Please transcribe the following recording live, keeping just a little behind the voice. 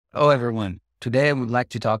Hello everyone. Today I would like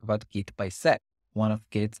to talk about Git Bisect, one of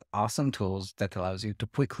Git's awesome tools that allows you to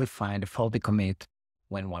quickly find a faulty commit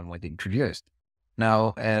when one was introduced.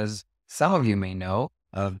 Now, as some of you may know,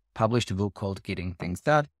 I've published a book called Gitting Things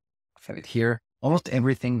Done. I have it here. Almost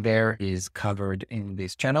everything there is covered in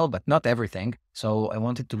this channel, but not everything. So I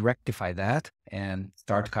wanted to rectify that and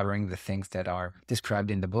start covering the things that are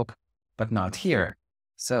described in the book, but not here.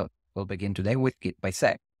 So we'll begin today with Git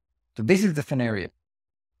Bisect. So this is the scenario.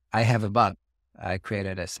 I have a bug. I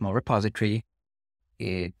created a small repository.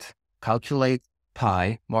 It calculates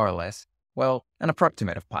pi, more or less, well, an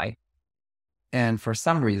approximate of pi. And for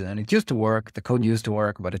some reason, it used to work, the code used to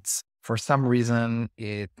work, but for some reason,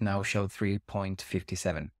 it now showed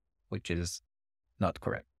 3.57, which is not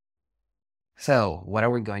correct. So what are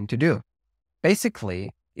we going to do?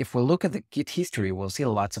 Basically, if we look at the Git history, we'll see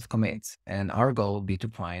lots of commits. And our goal will be to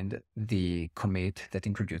find the commit that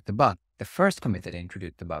introduced the bug, the first commit that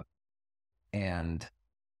introduced the bug. And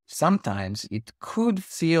sometimes it could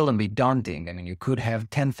feel a bit daunting. I mean, you could have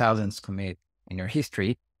 10,000 commit in your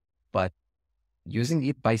history, but using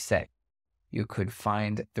Git Bisect, you could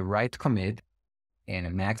find the right commit in a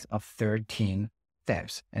max of 13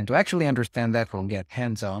 steps. And to actually understand that, we'll get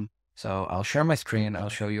hands-on. So I'll share my screen. I'll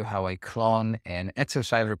show you how I clone an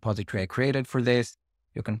exercise repository I created for this.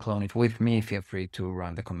 You can clone it with me. Feel free to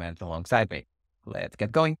run the command alongside me. Let's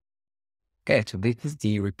get going. Okay, so this is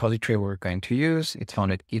the repository we're going to use. It's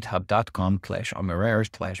found at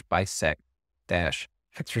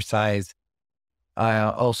github.com/omerer/bisect-exercise. I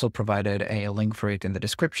also provided a link for it in the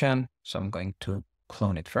description. So I'm going to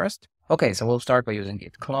clone it first. Okay, so we'll start by using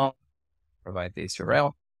git clone, provide this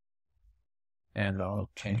URL, and I'll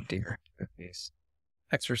change the this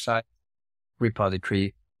exercise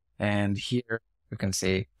repository. And here you can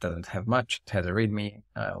see it doesn't have much. It has a README,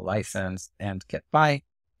 license, and get pi.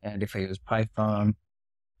 And if I use Python,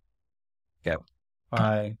 get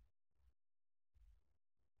pi,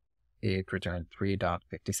 it returned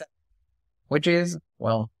 3.57, which is,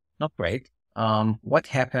 well, not great. What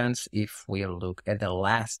happens if we look at the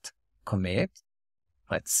last commit?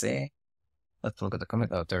 Let's see. Let's look at the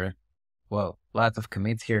commit author. Well, lots of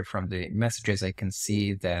commits here. From the messages, I can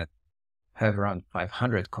see that have around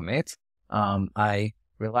 500 commits. I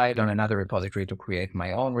relied on another repository to create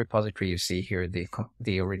my own repository. You see here the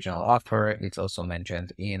original author. It's also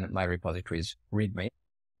mentioned in my repository's README.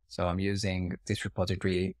 So I'm using this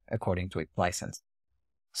repository according to its license.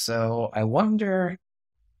 So I wonder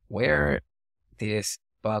where this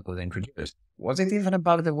bug was introduced. Was it even a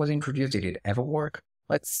bug that was introduced? Did it ever work?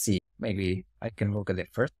 Let's see. Maybe I can look at the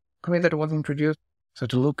first commit that was introduced. So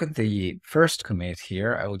to look at the first commit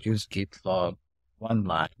here, I would use git log one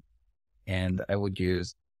line. And I would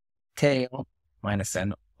use tail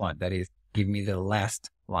 -n1. That is, give me the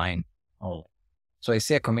last line only. So I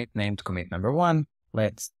see a commit named commit number 1.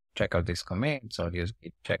 Let's check out this commit. So I'll use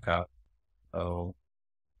git checkout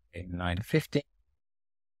 950.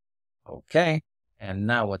 Okay. And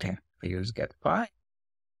now what if I use get pi?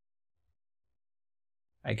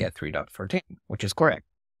 I get 3.14, which is correct.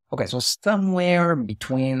 Okay, so somewhere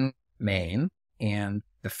between main and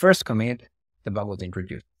the first commit, the bug was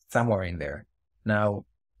introduced. Somewhere in there. Now,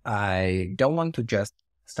 I don't want to just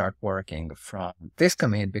start working from this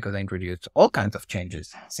commit because I introduced all kinds of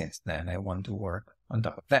changes since then. I want to work on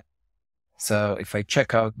top of that. So if I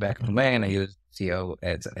check out back to main, I use co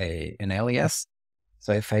as an alias.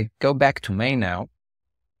 So if I go back to main now,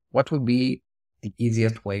 what would be the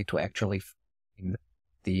easiest way to actually find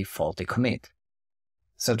the faulty commit?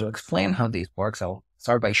 So to explain how this works, I'll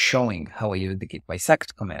start by showing how I use the git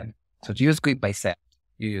bisect command. So to use git bisect,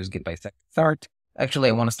 you use git bisect start. Actually,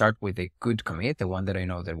 I want to start with a good commit, the one that I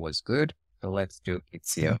know that was good. So let's do git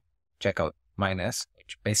co checkout minus,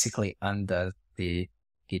 which basically undoes the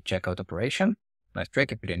git checkout operation. Nice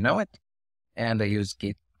trick if you didn't know it. And I use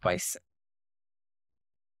git bisect.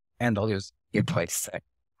 And I'll use git bisect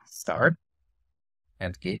start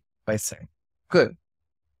and git bisect. Good.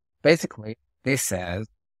 Basically, this says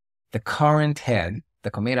the current head,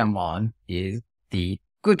 the commit I'm on, is the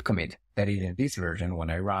good commit. That is, in this version, when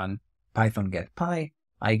I run Python get pi,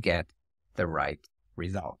 I get the right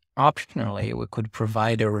result. Optionally, we could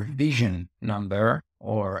provide a revision number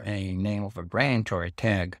or a name of a branch or a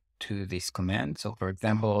tag to this command. So for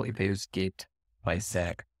example, if I use git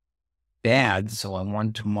bisect bad, so I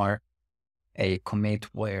want to mark a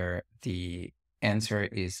commit where the answer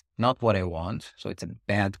is not what I want, so it's a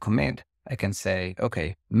bad commit, I can say,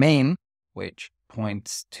 okay, main, which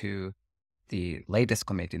points to the latest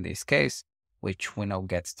commit in this case, which we know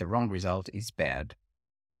gets the wrong result, is bad.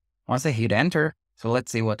 Once I hit enter, so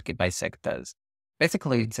let's see what Git Bisect does.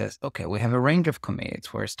 basically it says, okay, we have a range of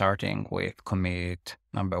commits. We're starting with commit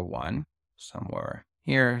number 1 somewhere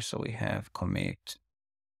here. So we have commit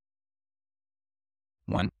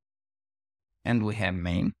 1 and we have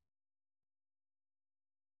main.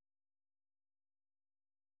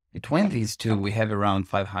 Between these two, we have around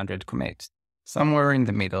 500 commits. Somewhere in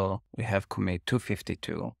the middle, we have commit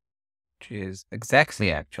 252, which is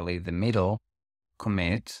exactly actually the middle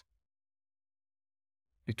commit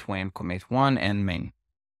between commit 1 and main.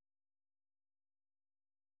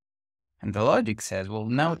 And the logic says, well,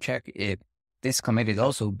 now check if this commit is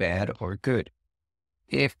also bad or good.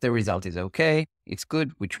 If the result is okay, it's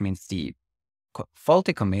good, which means the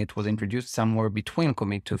faulty commit was introduced somewhere between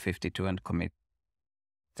commit 252 and commit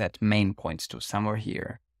that main points to, somewhere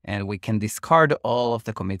here. And we can discard all of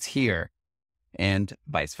the commits here and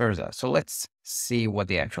vice versa. So let's see what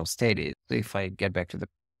the actual state is. So if I get back to the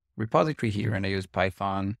repository here and I use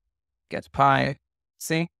Python get py,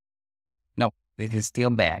 see? No, it is still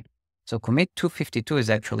bad. So commit 252 is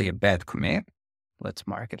actually a bad commit. Let's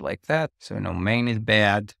mark it like that. So we know main is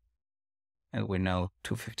bad. And we know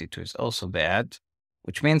 252 is also bad,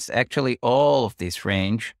 which means actually all of this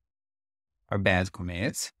range are bad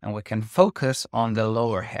commits. And we can focus on the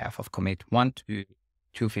lower half of commit 1 to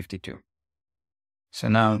 252. So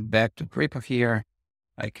now back to repo here,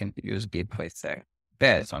 I can use Git Bisect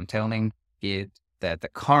bad. So I'm telling Git that the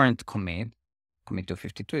current commit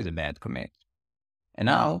 252 is a bad commit. And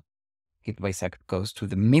now Git Bisect goes to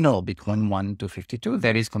the middle between 1 to 52,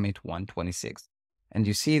 that is commit 126. And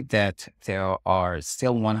you see that there are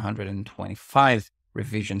still 125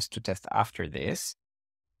 revisions to test after this,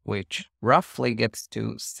 which roughly gets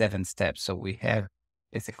to 7 steps. So we have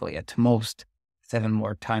basically at most 7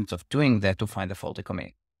 more times of doing that to find the faulty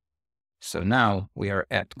commit. So now we are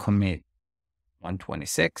at commit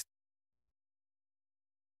 126.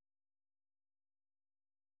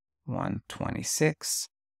 126.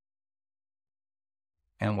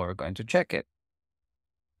 And we're going to check it.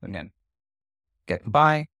 Again, get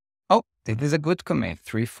by. Oh, this is a good commit,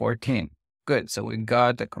 314. Good, so we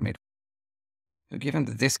got the commit. So given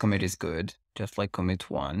that this commit is good, just like commit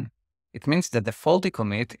 1, it means that the faulty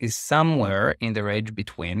commit is somewhere in the range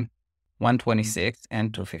between 126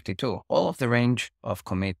 and 252. All of the range of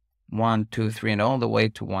commit 1, 2, 3, and all the way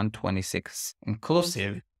to 126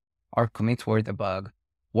 inclusive are commits where the bug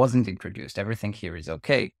wasn't introduced. Everything here is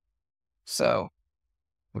okay. So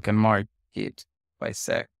we can mark Git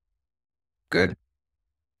Bisect good.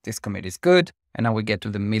 This commit is good. And now we get to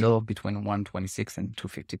the middle between 126 and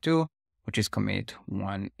 252, which is commit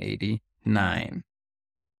 189.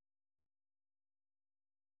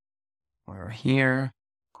 We're here,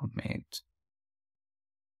 commit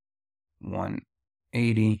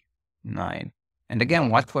 189. And again,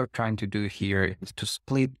 what we're trying to do here is to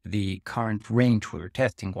split the current range we're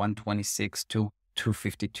testing, 126 to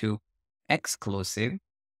 252 exclusive.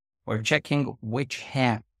 We're checking which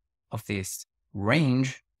half of this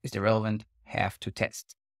range is the relevant half to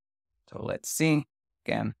test. So let's see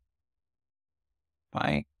again.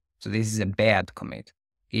 Fine. So this is a bad commit.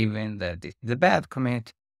 Given that this is a bad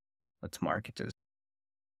commit, let's mark it as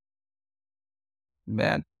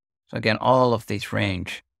bad. So again, all of this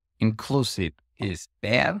range inclusive is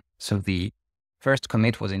bad. So the first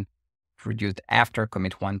commit was introduced after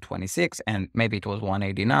commit 126, and maybe it was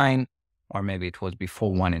 189, or maybe it was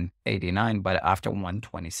before 189, but after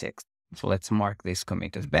 126. So let's mark this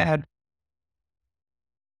commit as bad.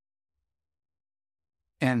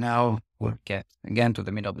 And now we'll get again to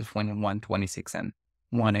the middle between 126 and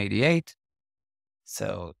 188.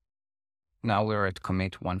 So now we're at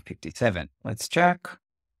commit 157. Let's check.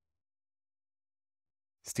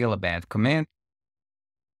 Still a bad commit,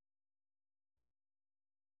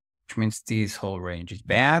 which means this whole range is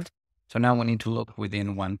bad. So now we need to look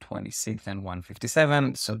within 126 and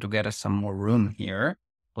 157. So to get us some more room here,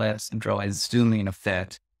 let's draw a zoom in of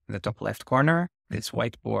that in the top left corner, this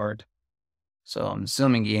whiteboard. So I'm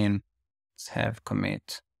zooming in. Let's have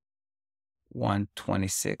commit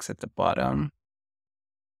 126 at the bottom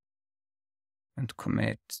and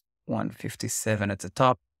commit 157 at the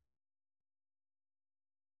top.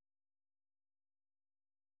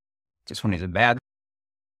 This one is a bad.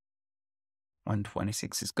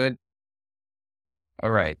 126 is good.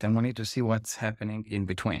 All right, then we need to see what's happening in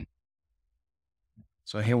between.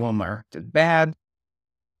 So here we'll mark it bad.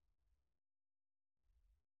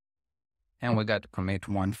 And we got commit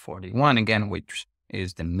 141 again, which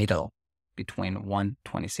is the middle between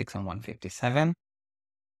 126 and 157.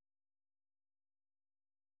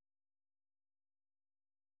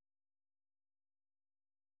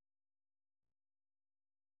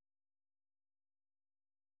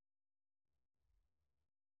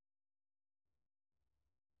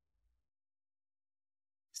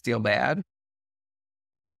 still bad,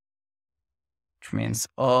 which means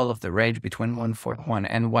all of the range between 141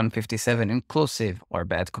 and 157 inclusive are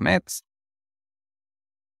bad commits.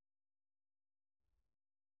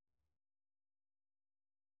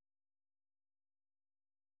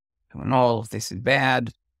 When all of this is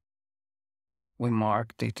bad, we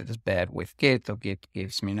marked it as bad with Git. So Git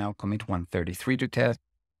gives me now commit 133 to test.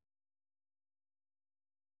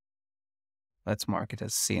 Let's mark it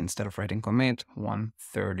as C instead of writing commit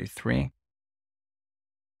 133.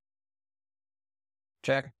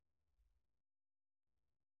 Check.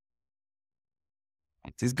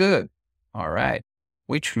 It is good. All right.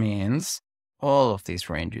 Which means all of this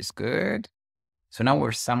range is good. So now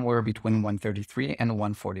we're somewhere between 133 and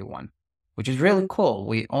 141, which is really cool.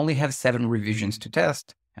 We only have 7 revisions to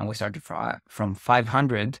test, and we started from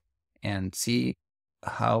 500 and see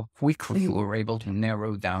how quickly we were able to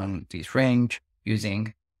narrow down this range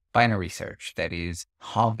using binary search, that is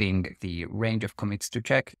halving the range of commits to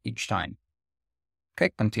check each time.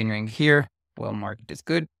 Okay, continuing here, we'll mark it as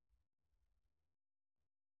good.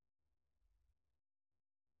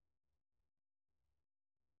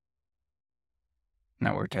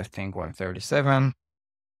 Now we're testing 137.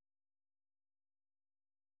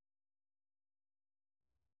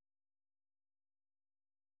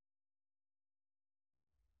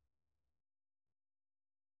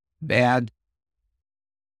 Bad.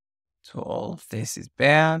 So all of this is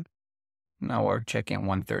bad. Now we're checking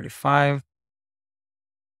 135.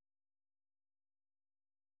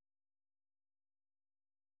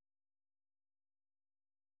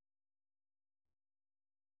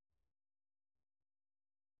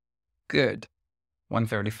 Good.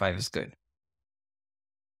 135 is good.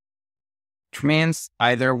 Which means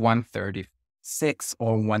either 136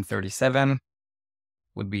 or 137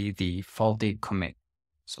 would be the faulty commit.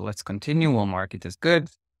 So let's continue. We'll mark it as good.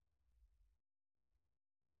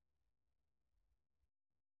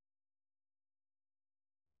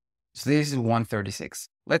 So this is 136.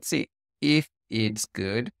 Let's see. If it's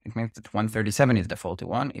good, it means that 137 is the faulty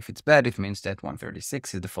one. If it's bad, it means that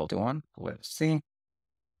 136 is the faulty one. Let's see.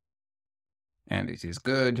 And it is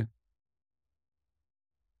good.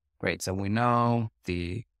 Great. So we know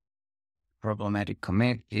the problematic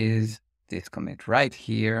commit is this commit right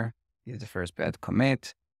here. Is the first bad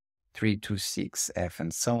commit. 326F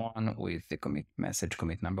and so on with the commit message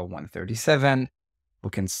commit number 137. We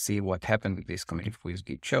can see what happened with this commit if we use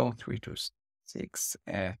git show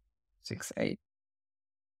 326F68.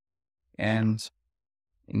 And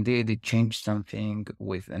indeed, it changed something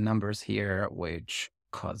with the numbers here, which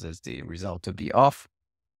causes the result to be off.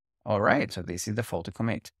 All right, so this is the faulty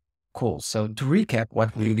commit. Cool. So to recap,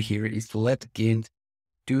 what we did here is to let Git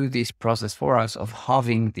do this process for us of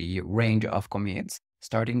halving the range of commits,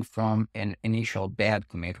 starting from an initial bad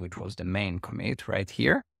commit, which was the main commit right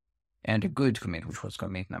here, and a good commit, which was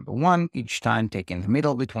commit number 1, each time taking the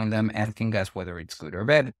middle between them, asking us whether it's good or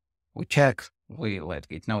bad. We check, we let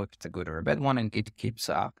Git know if it's a good or a bad one, and Git keeps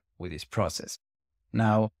up with this process.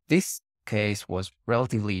 Now, this case was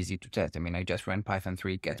relatively easy to test. I mean, I just ran Python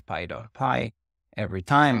 3 get py.py every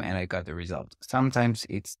time, and I got the result. Sometimes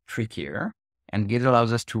it's trickier, and Git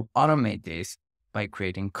allows us to automate this by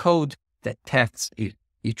creating code that tests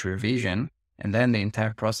each revision, and then the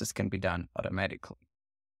entire process can be done automatically.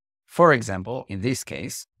 For example, in this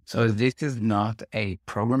case, so this is not a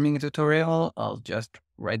programming tutorial. I'll just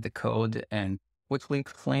write the code and quickly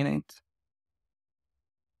explain it.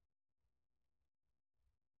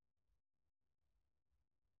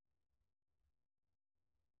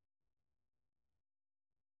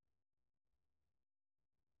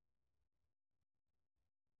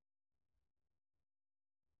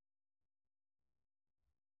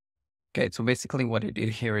 Okay, so basically what I did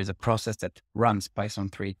here is a process that runs Python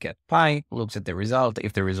 3 get py, looks at the result.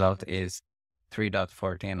 If the result is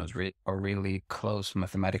 3.14 or really close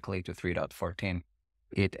mathematically to 3.14,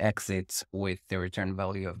 it exits with the return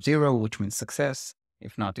value of 0, which means success.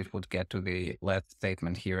 If not, it would get to the last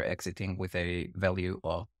statement here, exiting with a value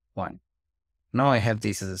of 1. Now I have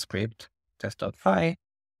this as a script, test.py.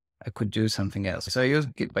 I could do something else. So I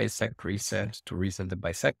used Git Bisect reset to reset the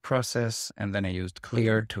bisect process. And then I used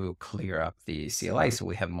clear to clear up the CLI so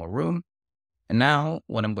we have more room. And now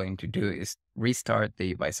what I'm going to do is restart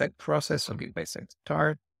the bisect process. So Git Bisect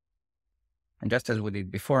start. And just as we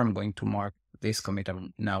did before, I'm going to mark this commit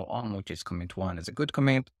I'm now on, which is commit 1 as a good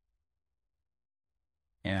commit.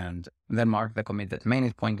 And then mark the commit that main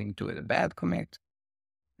is pointing to as a bad commit.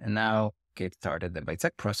 And now Git started the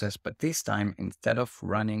bisect process, but this time, instead of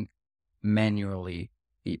running manually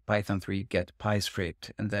the Python 3 get py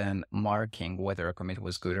script and then marking whether a commit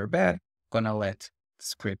was good or bad, I'm gonna let the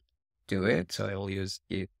script do it. So I will use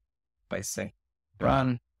Git Bisect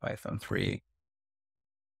run Python 3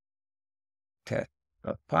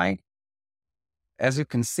 test.py. As you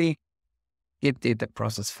can see, Git did the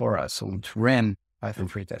process for us. So it ran Python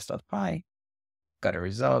 3 test.py, got a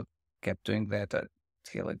result, kept doing that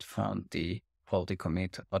until it found the faulty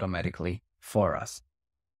commit automatically for us.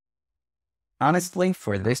 Honestly,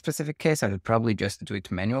 for this specific case, I would probably just do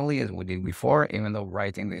it manually as we did before, even though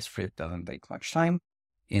writing this script doesn't take much time.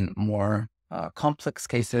 In more complex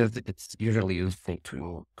cases, it's usually useful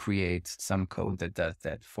to create some code that does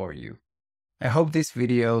that for you. I hope this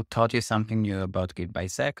video taught you something new about Git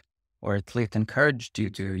Bisect, or at least encouraged you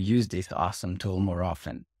to use this awesome tool more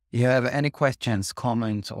often. If you have any questions,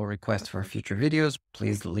 comments, or requests for future videos,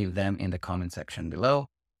 please leave them in the comment section below.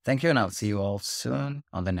 Thank you, and I'll see you all soon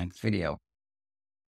on the next video.